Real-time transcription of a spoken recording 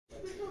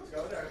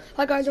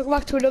Hi guys, welcome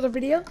back to another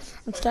video.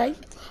 And today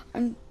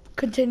I'm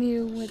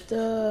continuing with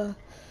the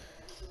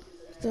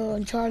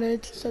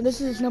Uncharted. So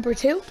this is number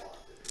 2,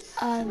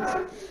 and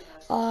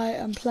I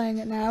am playing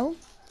it now.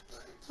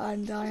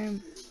 And I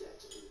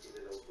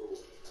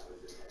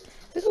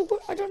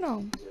don't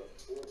know.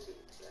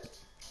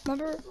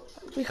 Remember,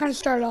 we kind of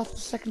started off the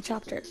second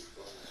chapter.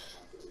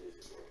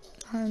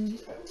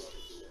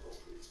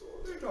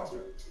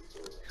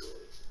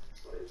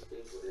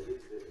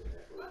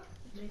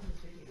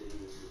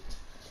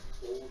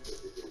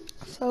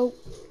 So,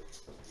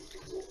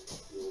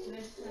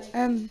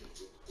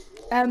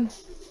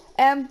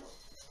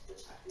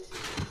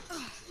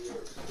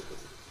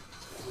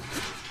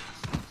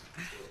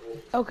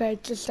 okay,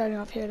 just starting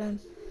off here then.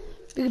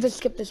 We can just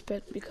skip this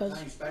bit because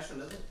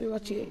we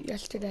watched it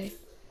yesterday.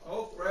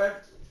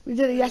 We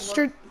did it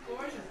yesterday.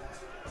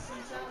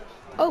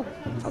 Oh,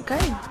 okay.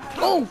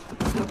 Oh,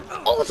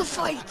 it's a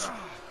fight.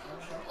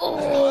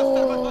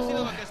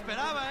 Oh.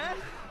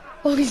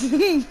 Oh, did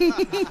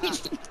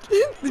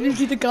you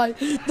see the guy,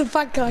 the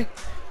fat guy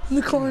in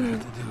the corner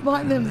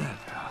behind him?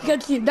 You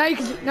can't see him. Now you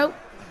can see him. Nope.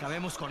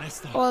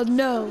 Oh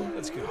no.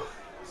 Let's go.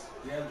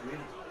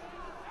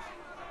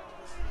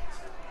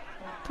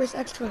 Press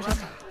X to attack.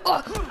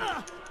 Oh.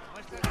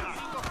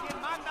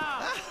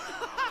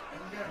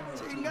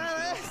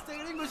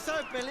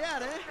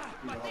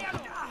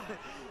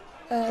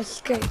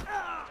 Escape.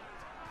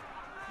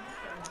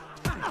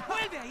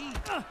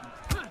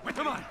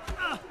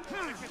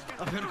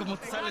 A ver cómo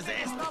te sales de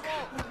esto.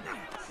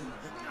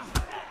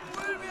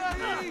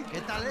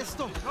 ¿Qué tal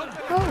esto?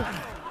 Oh.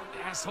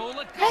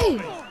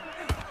 Hey.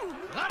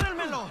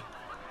 ¡Agárrenmelo!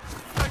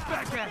 Right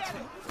back at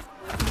you.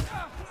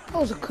 That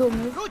was a cool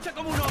move. Lucha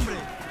como un hombre.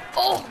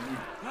 Oh.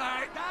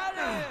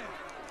 Dale.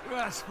 You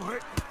asked for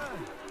it.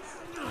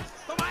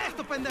 Toma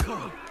esto,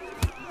 pendejo.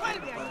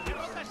 Vuelve ahí. Que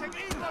no te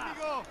seguimos,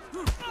 amigo.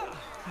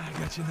 I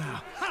got you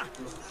now.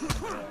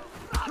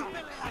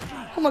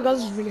 Oh my god,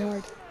 this is really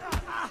hard.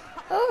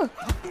 Oh.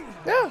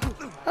 Yeah.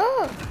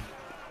 Oh.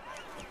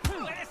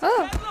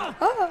 Oh.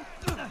 Oh.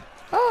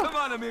 Oh. Come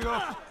on, amigo.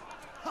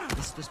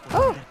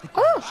 Oh.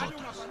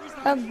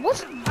 Oh.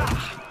 What?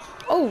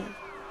 Oh.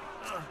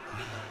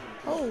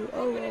 Oh.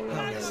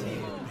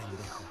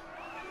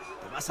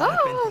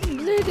 Oh, I'm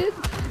bleeding.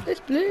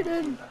 It's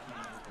bleeding.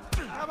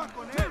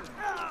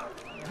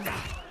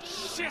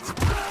 Shit.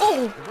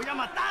 Oh. Te voy a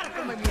matar,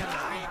 come mierda.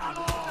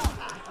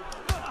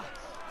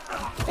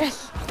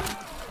 Yes.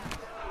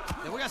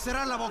 Te voy a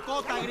cerrar la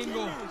bocota,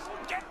 gringo.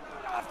 Get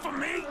off of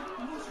me.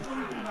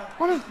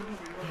 Oh no.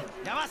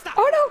 Ya basta.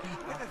 Oh no.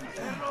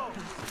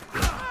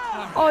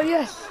 Oh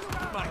yes.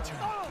 My turn.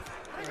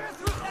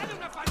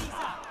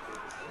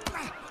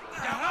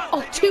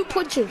 Oh, 2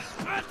 punches.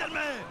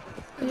 Suéltame.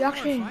 You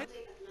actually. Oh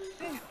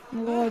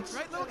my god.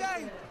 Right, little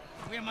guy?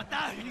 Voy a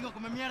matar, gringo,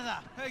 come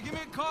mierda. Hey, give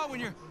me a call when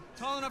you're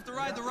tall enough to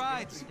ride the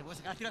rides. Te voy a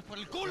sacar tiras por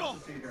el culo.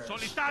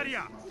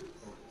 Solitaria.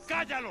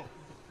 Cállalo.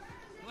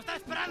 No estás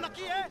esperando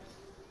aquí, eh?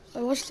 I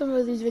watched some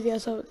of these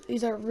videos, so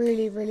these are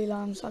really, really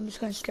long, so I'm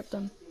just going to skip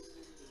them.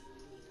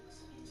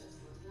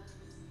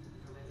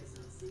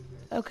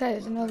 Okay,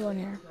 there's another one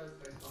here.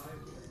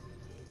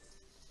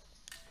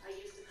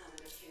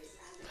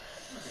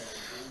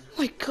 Oh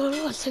my god,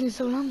 what's taking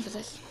so long for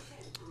this?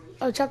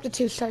 Oh, chapter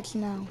 2 starts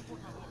now.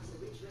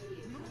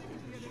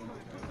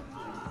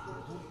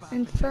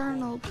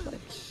 Infernal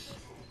place.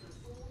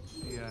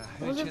 Yeah,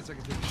 any chance I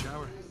can take a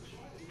shower?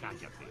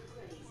 Cállate.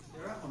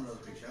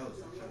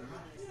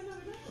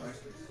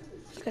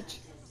 Sketch.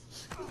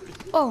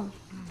 Oh,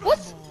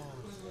 what?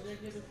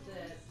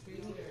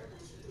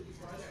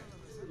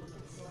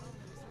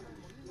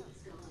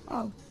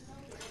 Oh.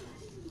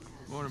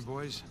 Morning,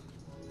 boys.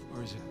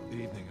 Or is it the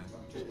evening?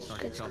 I'm sorry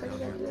to Sketch. tell down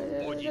here.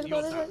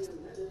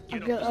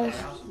 Okay, oh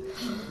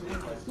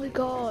my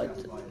god.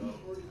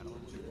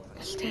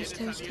 Stairs.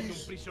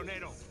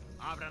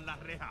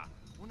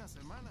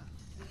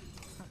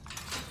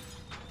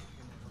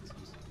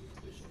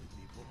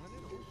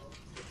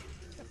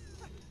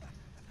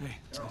 Hey,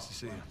 it's nice to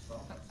see you.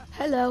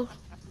 Hello.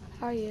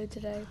 How are you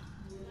today?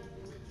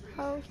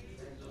 How?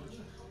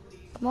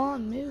 Come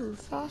on, move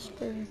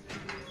faster.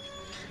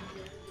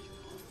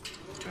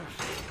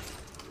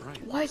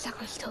 Right. Why is that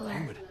guy still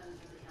there?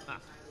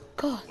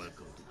 God.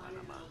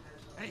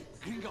 Hey,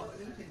 gringo.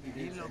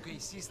 Dile lo que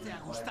hiciste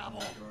a Gustavo.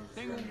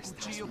 Tengo un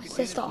cuchillo que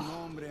tiene tu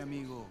nombre,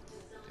 amigo.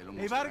 Te lo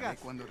Hey, Vargas,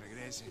 cuando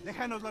regrese.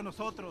 déjanoslo a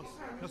nosotros.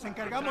 Nos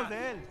encargamos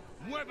de él.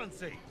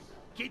 Muévanse.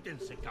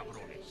 Quítense,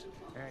 cabrones.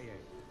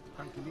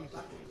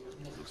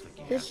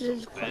 This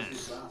is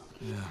close.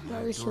 Yeah,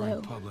 Very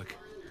slow. public.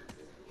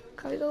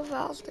 Can we go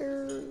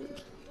faster?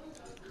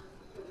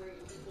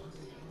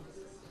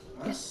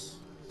 Yes.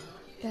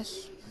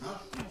 Yes.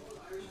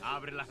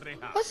 Abre la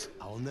reja. What?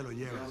 ¿A dónde lo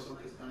llevas?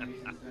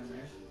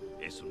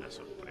 Es una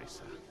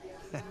sorpresa.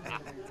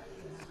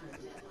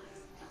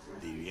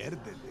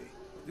 Diviértete.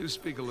 You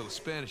speak a little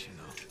Spanish, you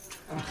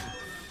know.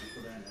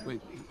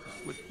 Wait,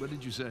 what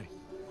did you say?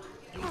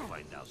 You'll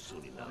find out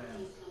soon enough.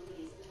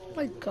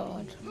 My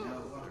God.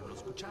 Pero lo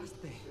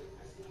escuchaste.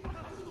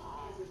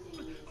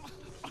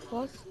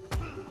 What?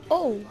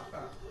 Oh.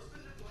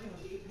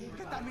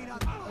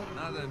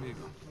 Nada,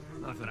 amigo.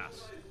 Nothing. Atrás.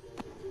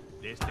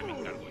 De este me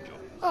encargo yo.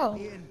 Oh.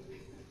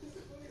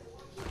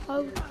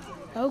 Oh.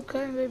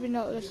 Okay, maybe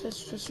not. Let's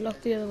just look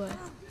the other way.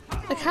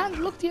 I can't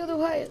look the other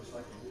way.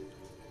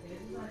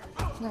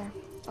 There.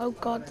 Oh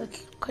god,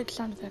 that's quite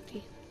sound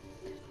effecty.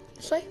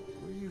 This way?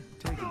 Where are you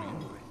taking me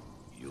anyway?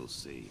 You'll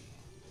see.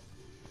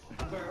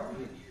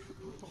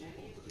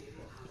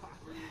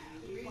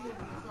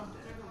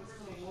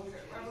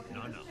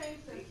 No, no.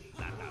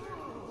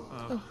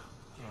 All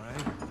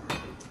right.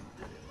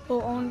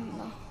 Oh, on.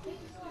 No.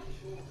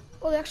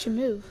 Oh, they actually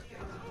move.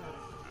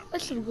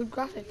 That's some good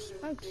graphics.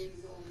 Thanks.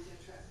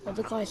 Oh,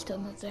 the guy's still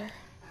not there.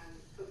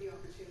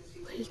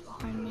 He's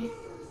behind me.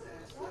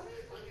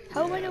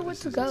 How do I know where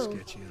to go?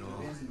 Sketchy at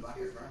all.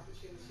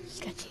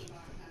 Sketchy.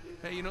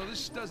 Hey, you know,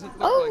 this doesn't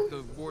look Oh. like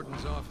the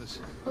warden's office.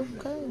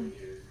 Okay.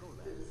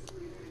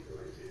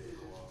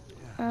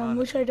 on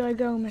Which way do I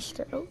go,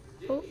 mister? Oh,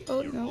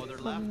 no,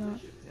 probably not.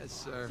 Yes,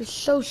 sir. It's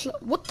so slow.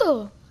 What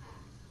the?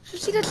 Did you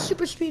see that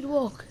super speed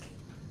walk?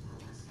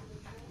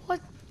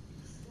 What?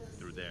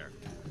 Through there.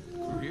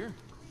 Through here?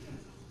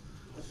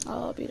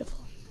 Oh, beautiful.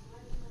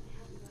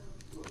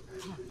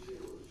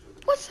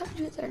 What's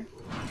happening there?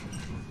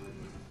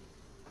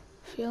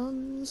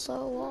 Feeling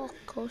so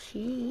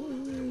cozy.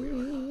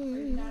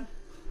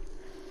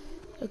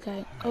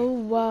 Okay. Oh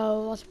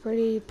wow, that's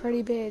pretty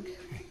big.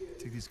 Hey,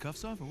 take these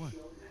cuffs off or what?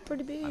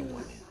 Pretty big.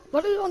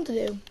 What do you want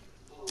to do?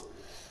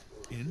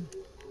 In?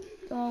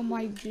 Oh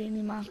my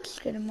dreamy Max,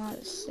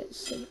 cinematic.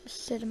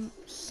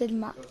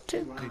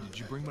 Hey, did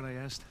you bring what I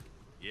asked?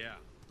 Yeah.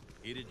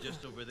 Eat it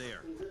just over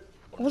there.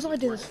 What do I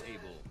do? This? Table.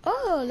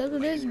 Oh, look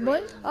at this,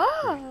 boy.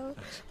 Ah!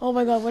 Oh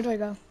my god, where do I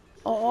go?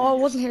 Oh, I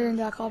wasn't hearing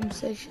that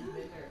conversation,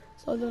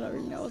 so I don't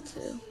really know what to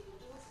do.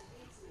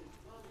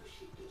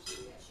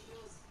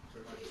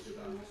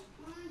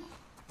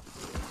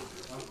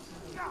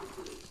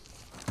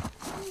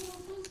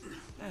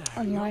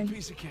 Online.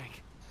 Piece of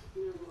cake.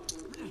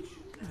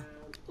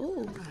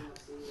 Ooh.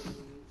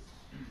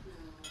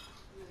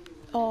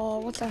 Oh,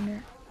 what's down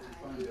here?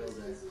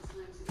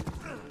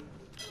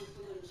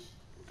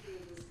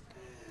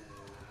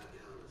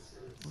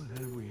 What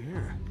have we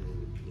here?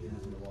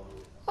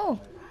 Oh,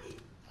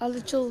 a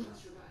little.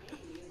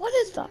 What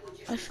is that?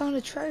 I found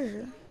a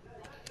treasure.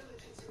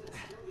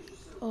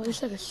 Oh,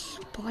 it's like a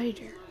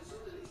spider.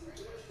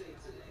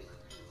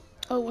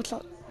 Oh, what's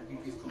that?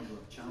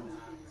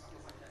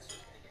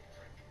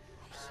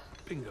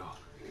 Bingo.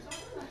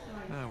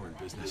 Now we're in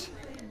business.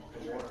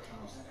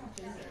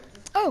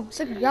 Oh, it's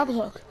like a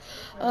gravel hook.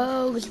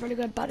 Oh, it's really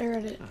good batter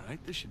at it. All right,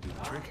 this should do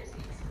the trick.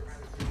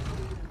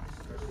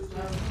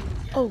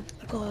 Oh,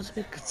 god, it's a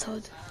big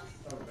thud.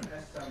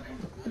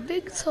 A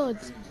big thud.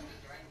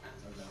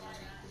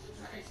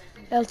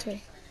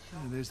 L3.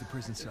 Oh, there's the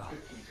prison cell.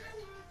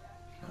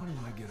 How do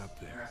I get up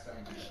there?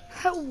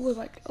 How would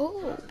I?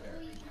 Oh,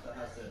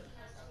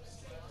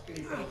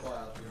 Here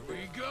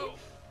we go.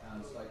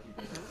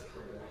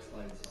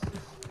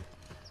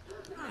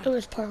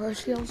 there's parkour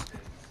skills.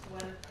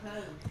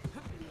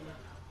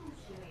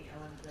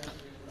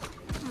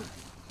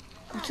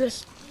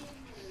 Just.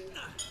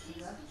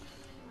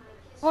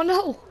 Oh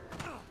no!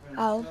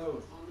 Ow.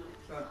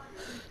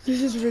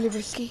 This is really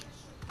risky.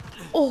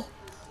 Oh,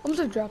 I'm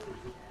gonna drop.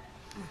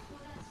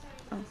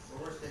 Oh.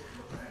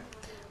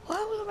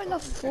 Why am I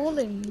not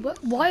falling?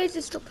 Why is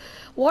this stuff?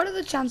 What are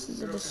the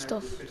chances of this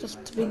stuff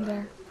just being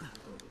there?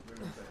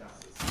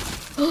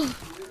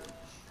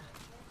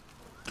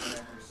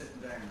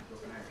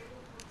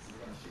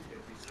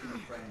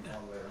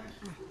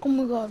 Oh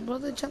my god, what are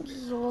the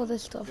chances of all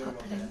this stuff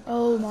happening?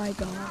 Oh my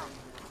god.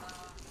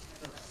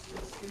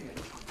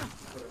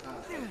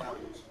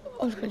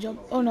 I was gonna jump.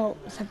 Oh no,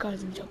 thank god I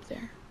didn't jump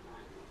there.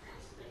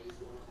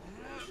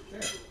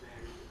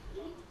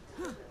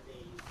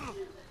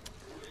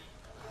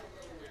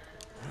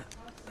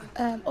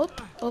 Up.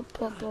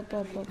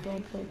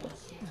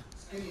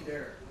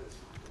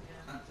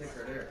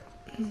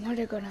 Where'd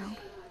I go now?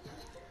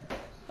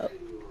 Oh.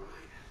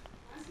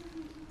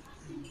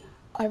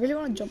 I really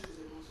want to jump.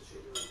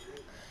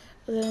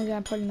 But then again,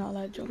 I'm probably not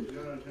allowed to jump.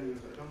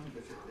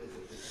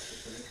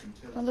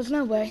 Oh, there's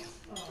no way.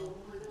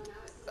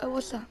 Oh,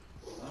 what's that?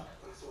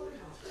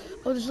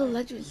 Oh, there's little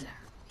ledges there.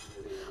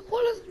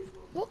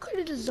 What kind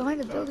of design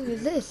of building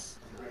is this?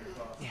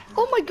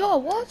 Oh my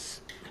god, what?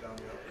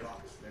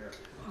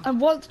 And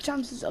what are the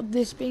chances of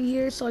this being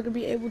here so I can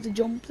be able to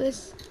jump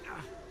this?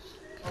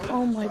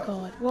 Oh my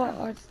god, what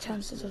are the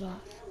chances of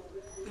that?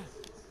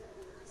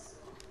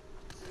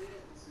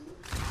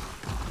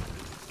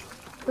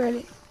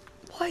 Really?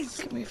 Why is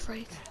this getting me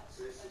afraid?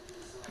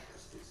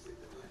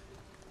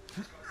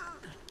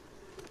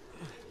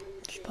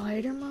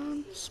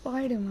 Spider-Man?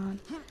 Spider-Man.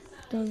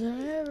 Does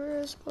there ever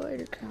a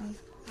spider can?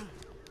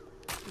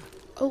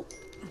 Oh,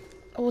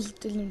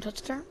 didn't even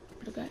touch there.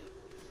 But okay.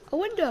 A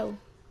window!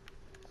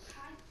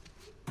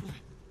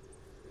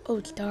 Oh,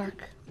 it's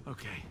dark.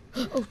 Okay.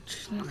 Oh,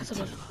 jeez, no, I thought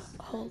it was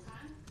a hole.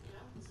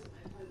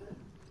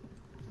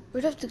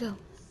 Where'd I have to go?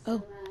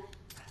 Oh.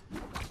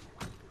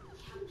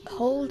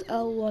 Hold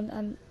L1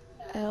 and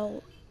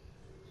L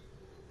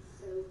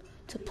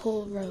to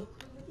pull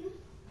rope.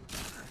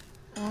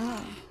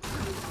 Ah,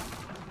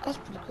 that's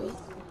pretty cool.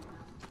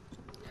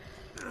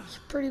 It's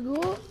pretty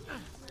cool.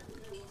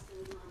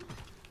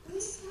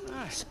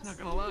 Not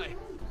gonna lie.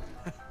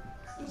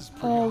 This is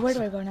pretty Oh, where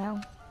do awesome. I go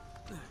now?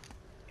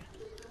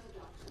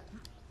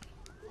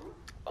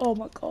 Oh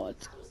my god.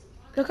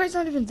 The guy's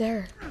not even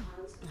there.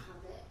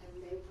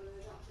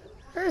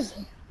 Where is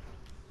he?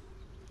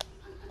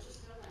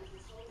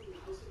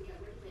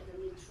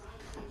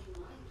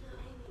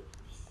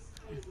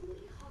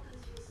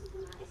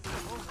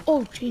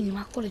 Oh, gee,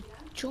 man, what a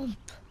jump.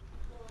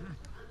 Oh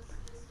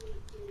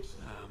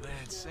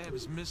man,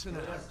 Sam's missing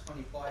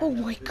out. Oh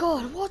my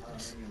god,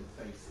 what?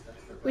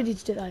 We need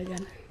to do that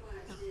again.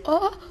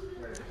 Oh!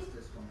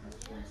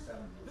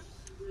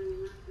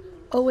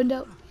 Oh,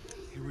 window.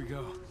 Here we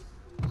go.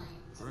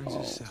 Where's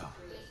his cell?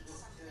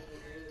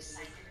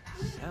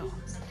 Cell?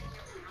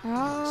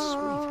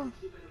 Ah.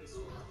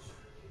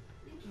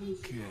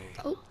 Okay.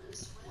 Oh.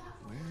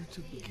 Where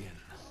to begin?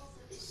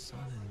 Sun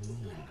and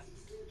moon.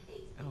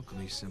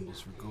 Alchemy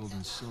symbols for gold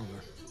and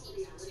silver.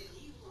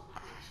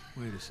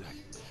 Wait a sec.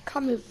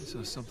 Can't move. I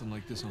saw something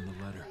like this on the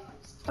letter.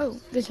 Oh,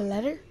 there's a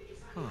letter?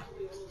 Huh.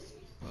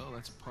 Well,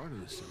 that's part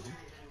of the symbol.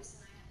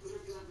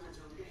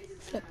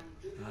 Flip.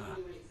 Ah,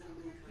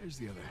 there's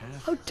the other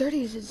half. How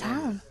dirty is his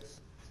hands?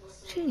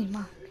 Gee,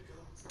 man.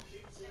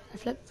 I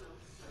flip.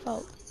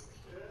 Oh.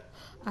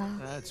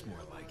 That's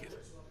more like it.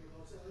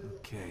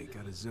 Okay,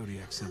 got a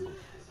zodiac symbol.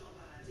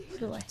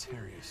 Blue eye.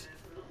 Sagittarius.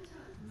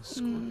 And the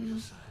Scorpio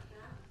sign.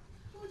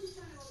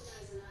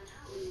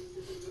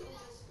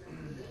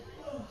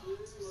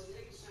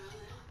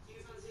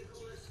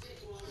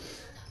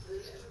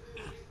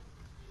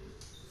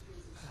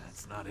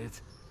 That's not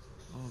it.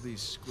 All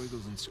these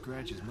squiggles and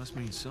scratches must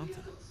mean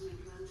something.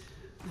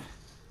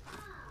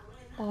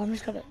 Oh, I'm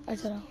just gonna, I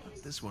don't know.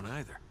 Not this one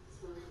either.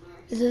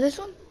 Is it this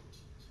one?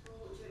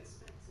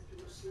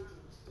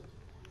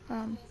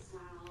 I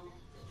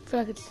feel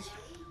like it's this.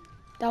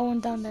 That one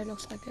down there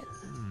looks like it.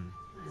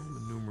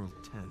 Roman numeral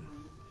 10.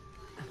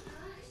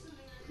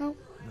 No.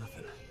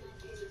 Nothing.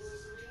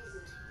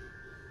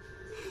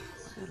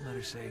 What did that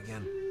letter say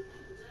again?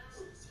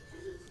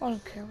 I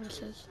don't care what it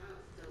says.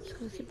 Just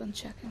gonna keep on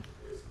checking.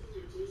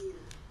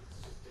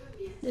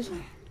 This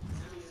one.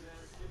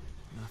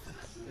 Nothing.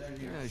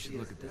 Yeah, I should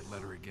look at that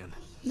letter again.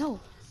 No.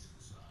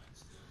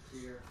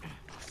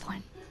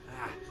 Fine.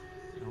 Ah,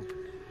 nope.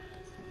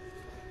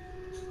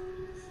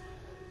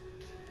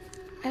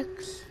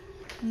 X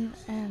and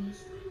M.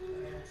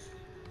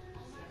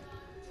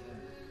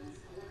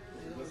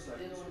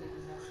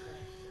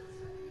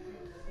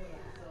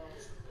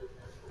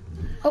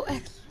 Oh,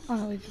 X. Oh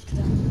no, we just did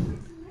that.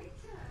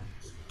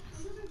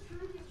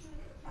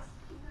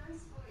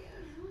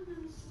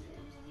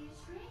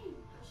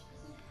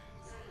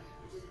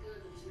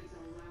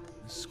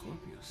 The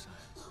Scorpio sign.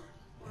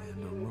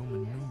 And a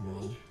Roman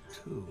numeral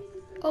 2.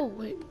 Oh,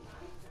 wait.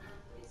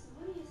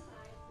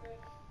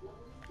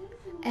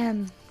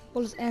 M.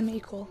 What does M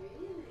equal?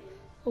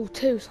 Oh,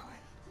 2 sign.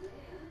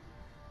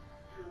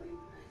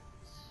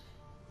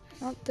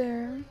 Not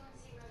there.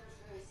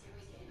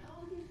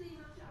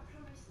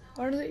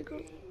 What does it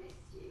equal?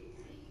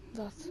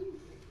 That.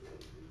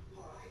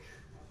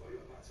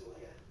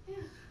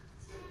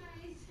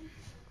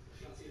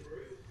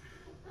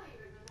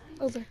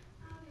 Oh, there.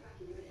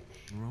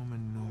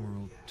 Roman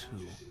numeral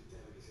 2.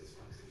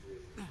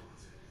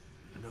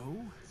 No?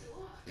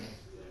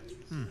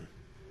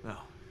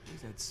 Well,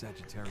 there's that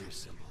Sagittarius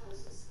symbol.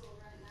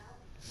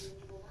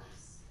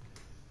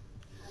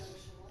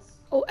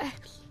 Oh,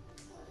 X.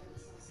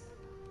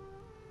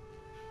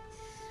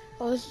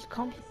 Oh, this is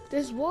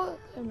this is what?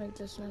 That makes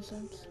this no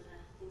sense.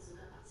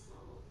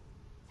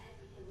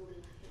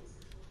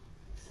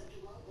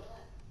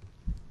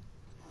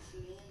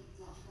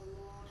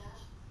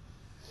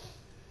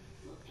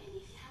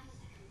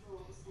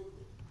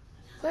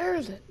 Where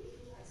is it?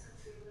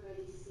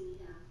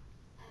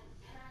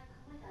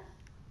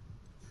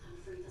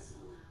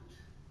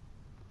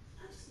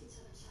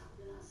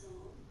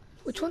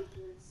 Which one?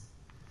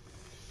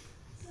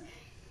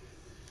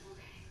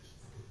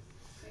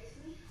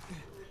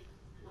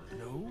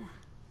 No?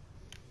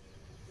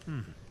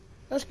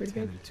 That's pretty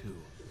 10 big. and 2.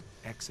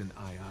 X and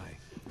II.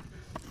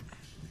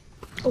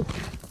 Oh.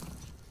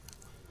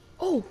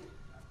 Oh.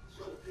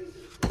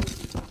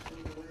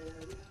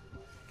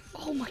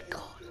 Oh my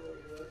god.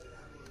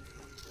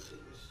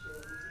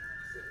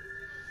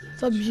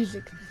 The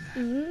music.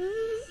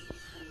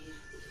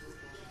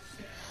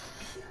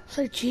 It's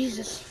like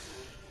Jesus.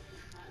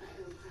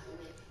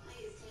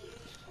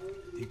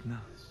 Digna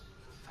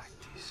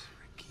factis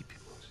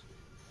recipimus.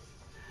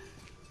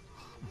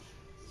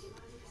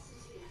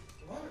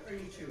 What are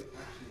you two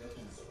actually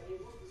looking at?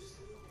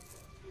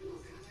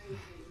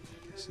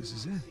 Guess this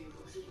is it.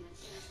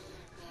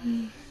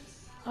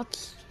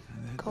 That's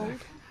And then cold.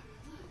 back.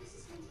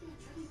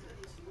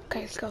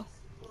 Okay, let's go.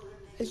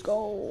 Let's go.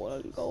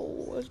 Let's go.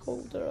 Let's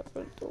go to the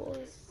front door.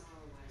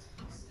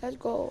 Let's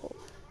go.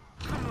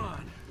 Come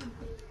on.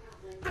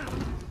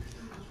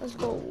 Let's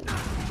go.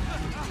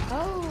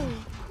 Oh.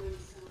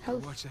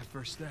 Health. Watch that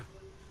first step.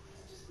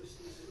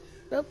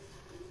 Yep.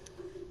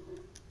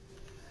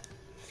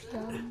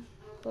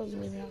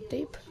 Wasn't even out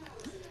deep.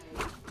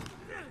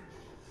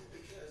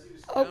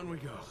 Oh. Down we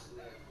go.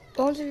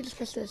 Why don't you just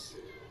press this?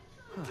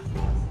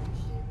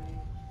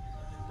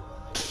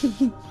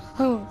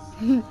 Oh.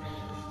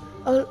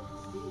 Oh.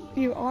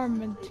 You are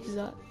meant to do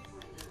that.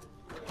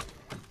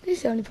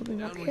 Please only put me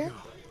back Down we here. go.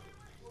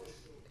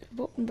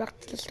 Put me back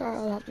to the start.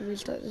 I'll have to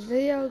restart this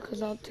video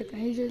because I'll take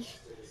ages.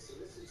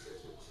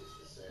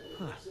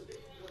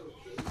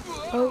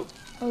 Oh,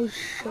 oh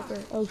sugar,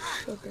 oh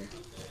sugar.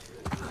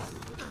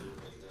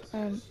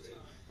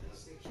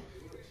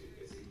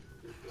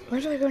 Where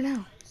do I go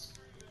now?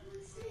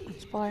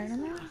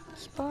 Spider-Man,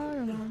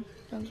 Spider-Man,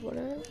 sounds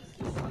whatever.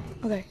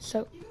 Okay,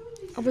 so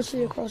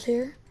obviously across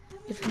here,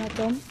 if you're not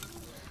done.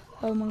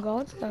 Oh my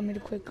god, that made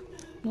a quick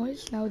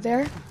noise. Now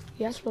there,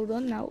 yes, well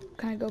done. Now,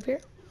 can I go up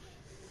here?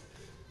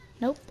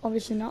 Nope,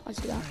 obviously not, I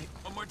see that.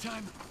 One more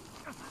time.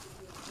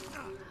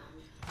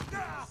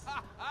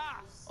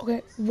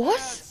 Okay, what?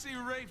 See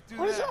Rafe do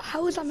What is that?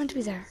 How is that meant to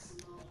be there?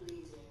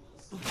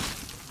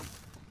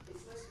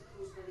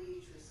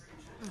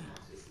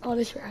 Oh,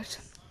 this you're out.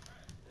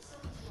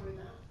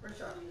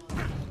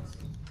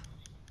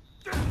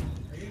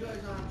 Are you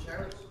guys on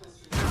showers?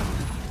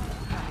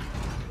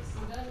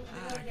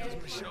 There goes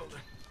my shoulder.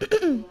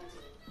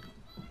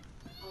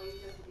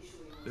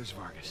 There's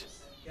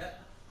Vargas. Yeah.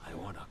 I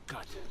want a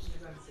gut.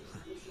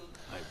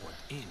 I want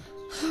in.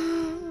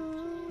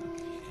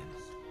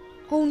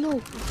 Oh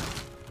no.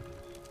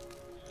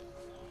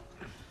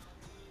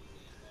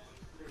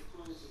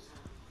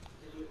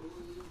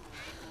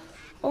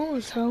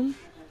 Almost home.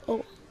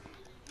 Oh,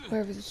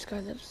 wherever this guy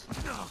lives.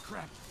 Oh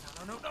crap!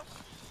 No, no, no,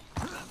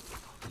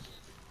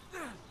 no!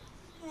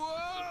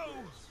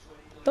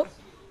 Whoa!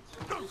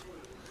 Oh,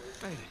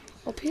 Made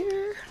it. up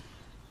here.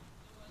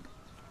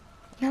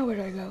 Now where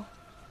do I go?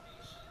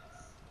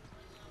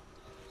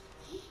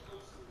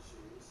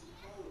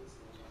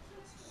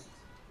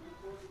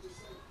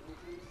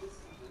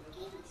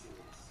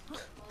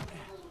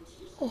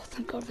 Oh,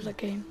 thank God for that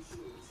game.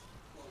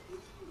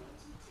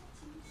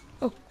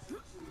 Oh.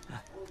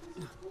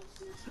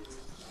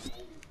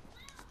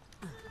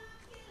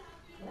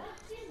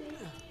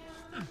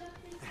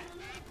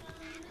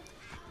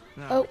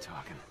 Now Oh. we're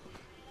talking.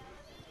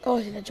 Oh,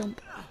 I see that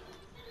jump.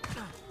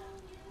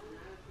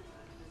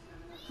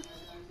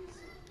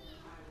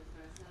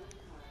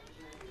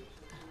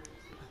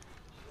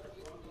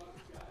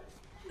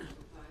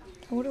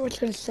 I wonder what it's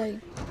gonna say.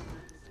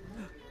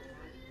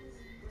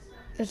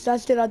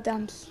 That's the that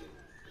dance.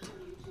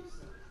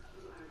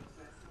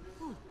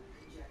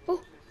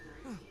 Oh.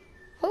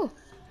 Oh.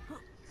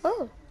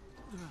 Oh.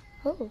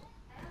 Oh.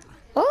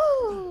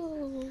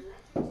 Oh.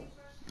 Did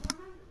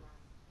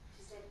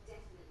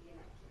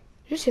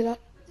you see that?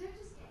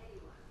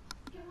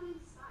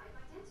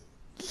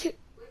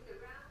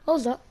 What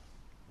was that?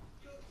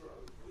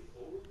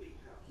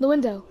 The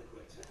window.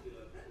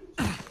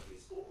 You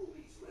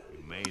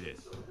made it.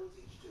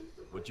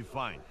 What'd you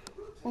find?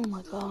 Oh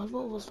my God,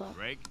 what was that?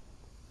 Greg?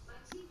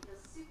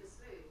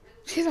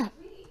 See that?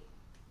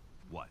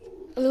 What?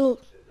 A little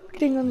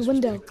thing on the This was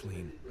window. pretty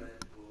clean.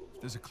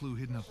 There's a clue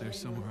hidden up there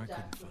somewhere. I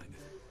couldn't find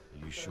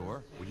it. Are you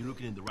sure? Were you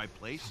looking in the right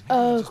place?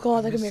 Oh Just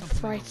God, that could missed be a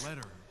something in the fright.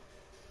 letter.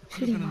 It could have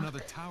Shooting been mark. another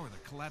tower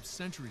that collapsed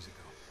centuries ago.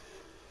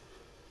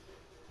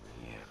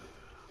 Yeah.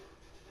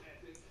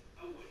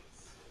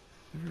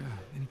 There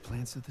any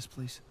plans at this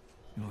place?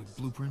 You know, like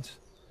blueprints?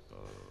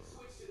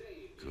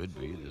 Could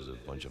be. There's a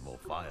bunch of old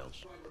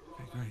files.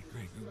 Okay,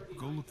 great.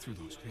 Go look through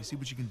those, okay? See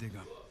what you can dig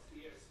up.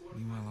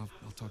 Meanwhile,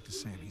 I'll talk to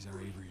Sam. He's our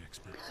Avery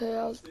expert.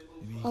 Okay,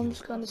 Maybe he I'm can...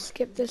 just gonna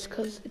skip this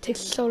because it takes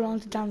so long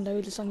to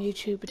download this on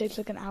YouTube. It takes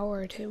like an hour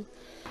or two.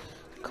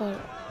 God.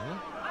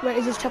 Wait,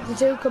 is this chapter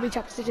 2? Could be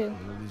chapter 2.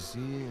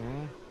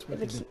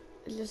 If it's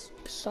just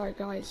sorry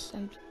guys.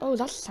 And oh,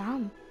 that's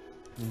Sam.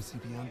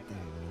 Principiante,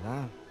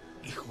 ¿verdad?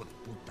 Hijo de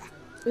puta.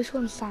 Which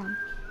one's Sam?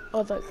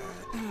 Oh, the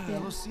yeah.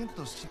 Lo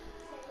siento, chico.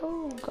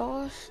 Oh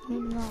gosh,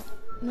 maybe not.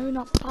 Maybe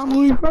not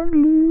family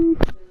friendly.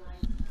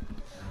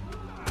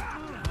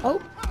 Oh,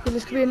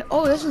 this could be an.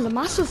 Oh, this is a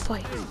massive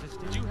fight.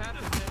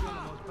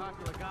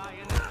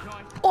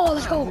 Oh,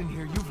 let's go.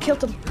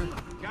 Killed him.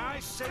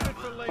 Guys, save it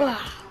for later.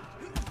 Ah.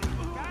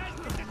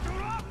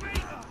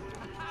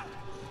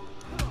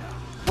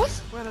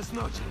 What? Buenas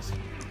noches.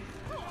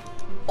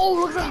 Oh,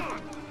 look at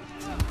that.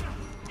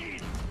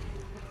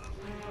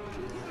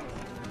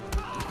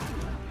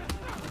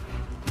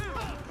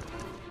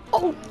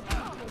 Oh.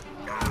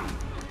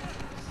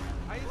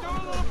 How you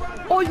doing, little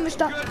brother? Oh, you missed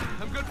that. Good.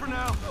 I'm good for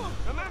now.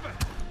 Remember,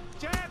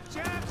 jab,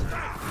 jab,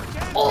 strike.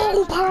 Jab,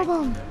 Oh,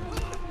 powerbomb.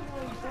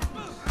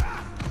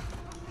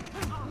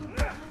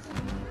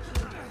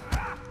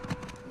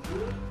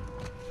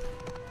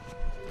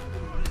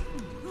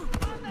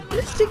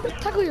 Let's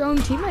tackle your own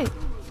teammate.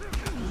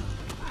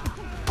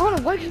 Oh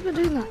no, why have you been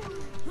doing that?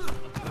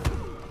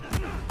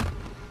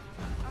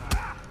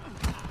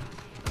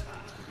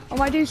 I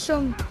might do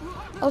some.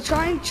 I'll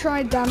try and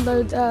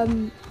download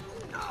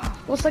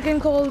What's that game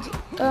called?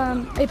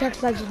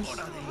 Apex Legends.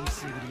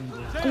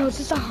 Oh no, is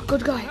this a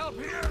good guy?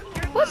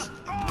 What?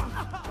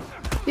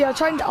 Yeah,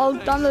 I'll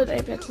download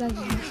Apex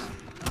Legends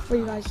for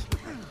you guys.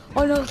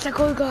 Oh no, it's that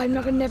good guy.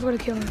 I'm never gonna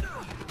kill him.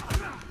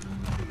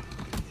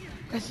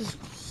 This is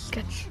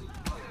sketch.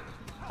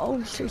 Oh,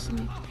 he's chasing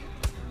me.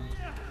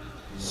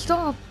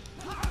 Stop.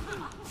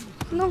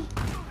 No.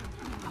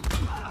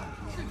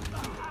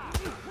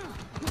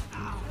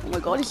 Oh my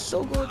god, he's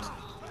so good.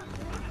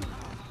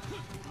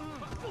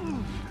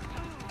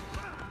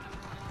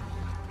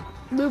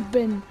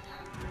 Lupin.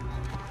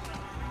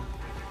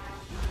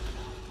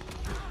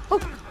 Oh,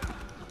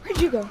 where'd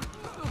you go?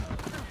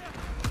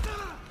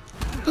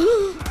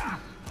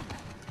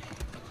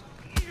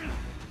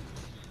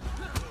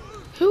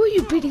 Who are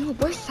you beating up?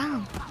 Where's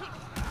Sam?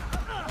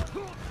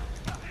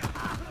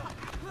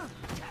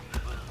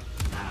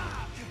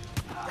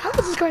 How is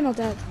this guy not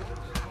dead?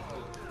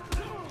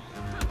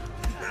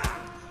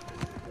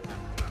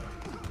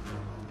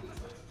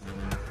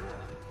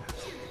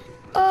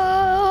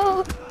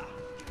 Oh!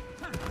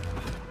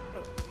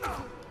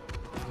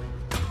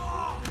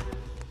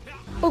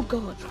 Oh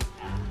god.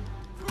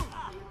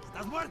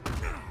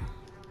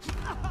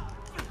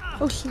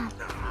 Oh snap.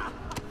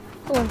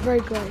 Oh, I'm very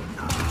great.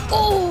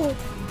 Oh!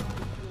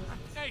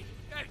 Hey,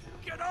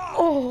 get off!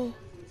 Oh!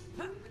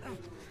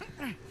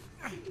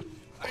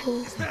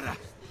 Oh! Espera.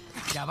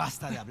 Ya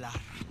basta de hablar.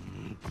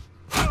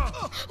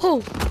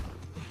 Oh!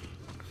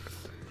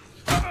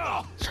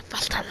 So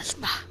basta das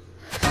mal.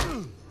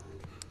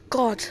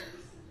 God.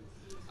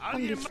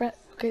 I'm the threat.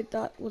 Okay,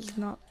 that was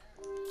not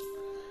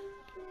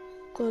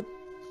good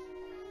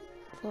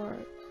for.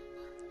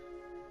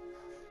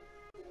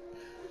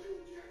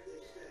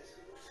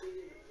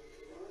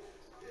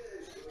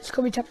 It's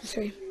gonna be chapter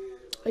 3.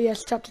 Oh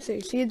yes, chapter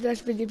 3. See you in the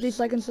next video. Please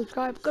like and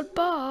subscribe.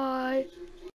 Goodbye.